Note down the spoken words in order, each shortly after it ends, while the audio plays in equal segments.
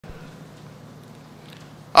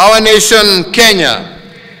our nation, Kenya,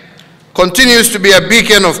 continues to be a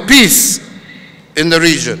beacon of peace in the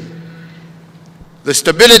region. The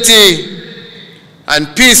stability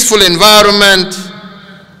and peaceful environment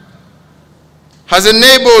has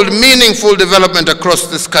enabled meaningful development across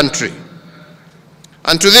this country.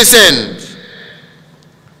 And to this end,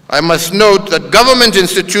 I must note that government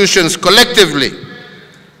institutions collectively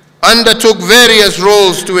undertook various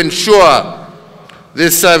roles to ensure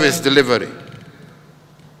this service delivery.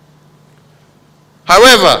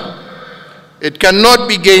 However, it cannot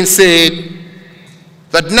be gainsaid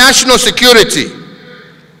that national security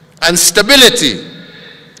and stability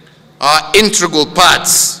are integral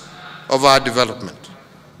parts of our development.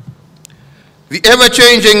 The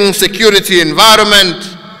ever-changing security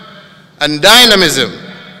environment and dynamism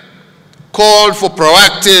called for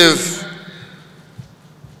proactive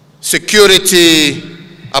security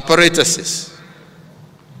apparatuses.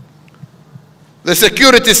 The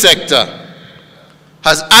security sector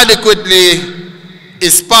has adequately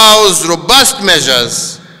espoused robust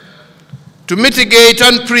measures to mitigate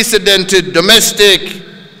unprecedented domestic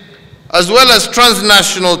as well as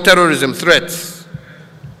transnational terrorism threats.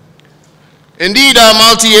 Indeed, our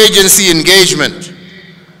multi-agency engagement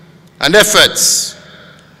and efforts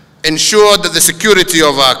ensure that the security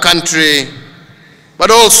of our country,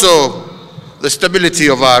 but also the stability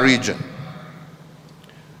of our region.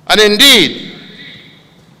 And indeed,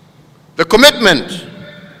 the commitment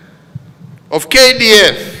of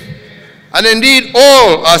KDF and indeed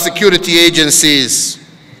all our security agencies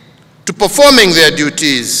to performing their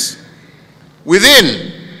duties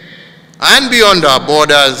within and beyond our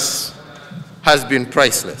borders has been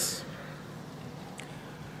priceless.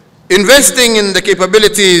 Investing in the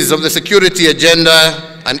capabilities of the security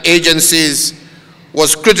agenda and agencies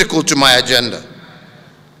was critical to my agenda.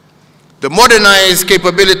 The modernized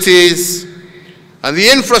capabilities and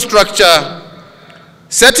the infrastructure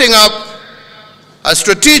setting up at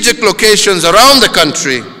strategic locations around the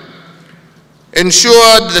country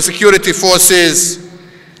ensured the security forces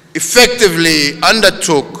effectively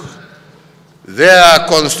undertook their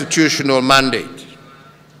constitutional mandate.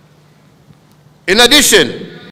 In addition,